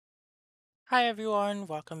Hi everyone,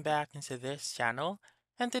 welcome back into this channel,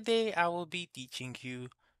 and today I will be teaching you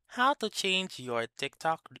how to change your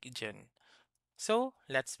TikTok region. So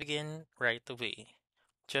let's begin right away.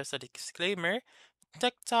 Just a disclaimer,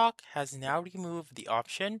 TikTok has now removed the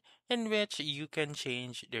option in which you can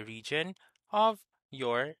change the region of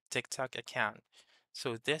your TikTok account.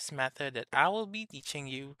 So this method that I will be teaching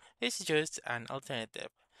you is just an alternative.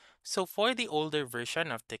 So for the older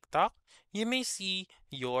version of TikTok, you may see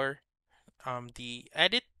the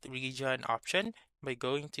edit region option by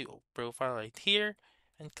going to profile right here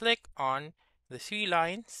and click on the three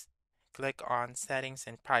lines, click on settings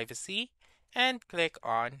and privacy, and click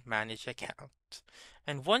on manage account.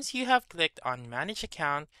 And once you have clicked on manage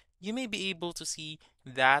account, you may be able to see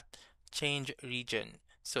that change region.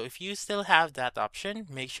 So if you still have that option,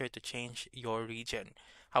 make sure to change your region.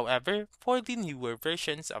 However, for the newer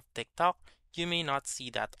versions of TikTok, you may not see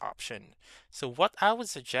that option. So what I would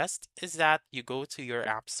suggest is that you go to your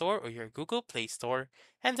App Store or your Google Play Store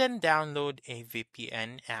and then download a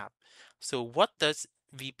VPN app. So what does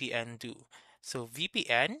VPN do? So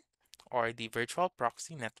VPN, or the virtual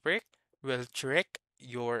proxy network, will trick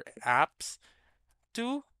your apps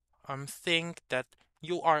to think that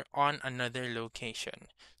you are on another location.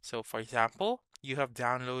 So for example, you have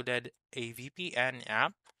downloaded a VPN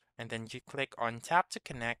app and then you click on tap to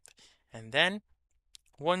connect, and then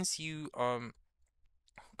once you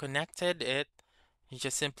connected it, you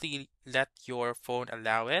just simply let your phone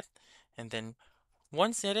allow it, and then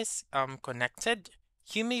once it is connected,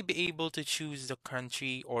 you may be able to choose the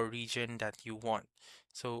country or region that you want.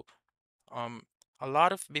 So um a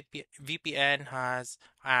lot of VPN has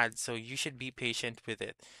ads, so you should be patient with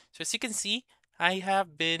it. So as you can see, I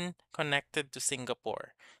have been connected to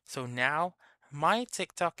Singapore. So now my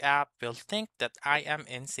TikTok app will think that I am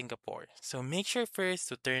in Singapore. So make sure first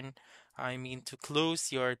to to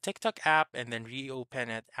close your TikTok app and then reopen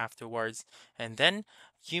it afterwards. And then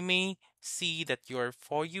you may see that your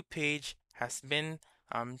For You page has been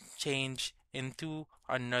changed into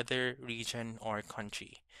another region or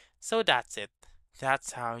country. So that's it.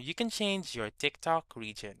 That's how you can change your TikTok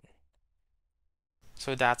region.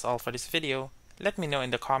 So that's all for this video. Let me know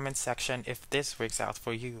in the comments section if this works out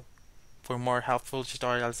for you. For more helpful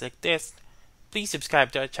tutorials like this, please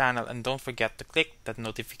subscribe to our channel and don't forget to click that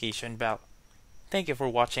notification bell. Thank you for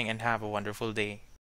watching and have a wonderful day.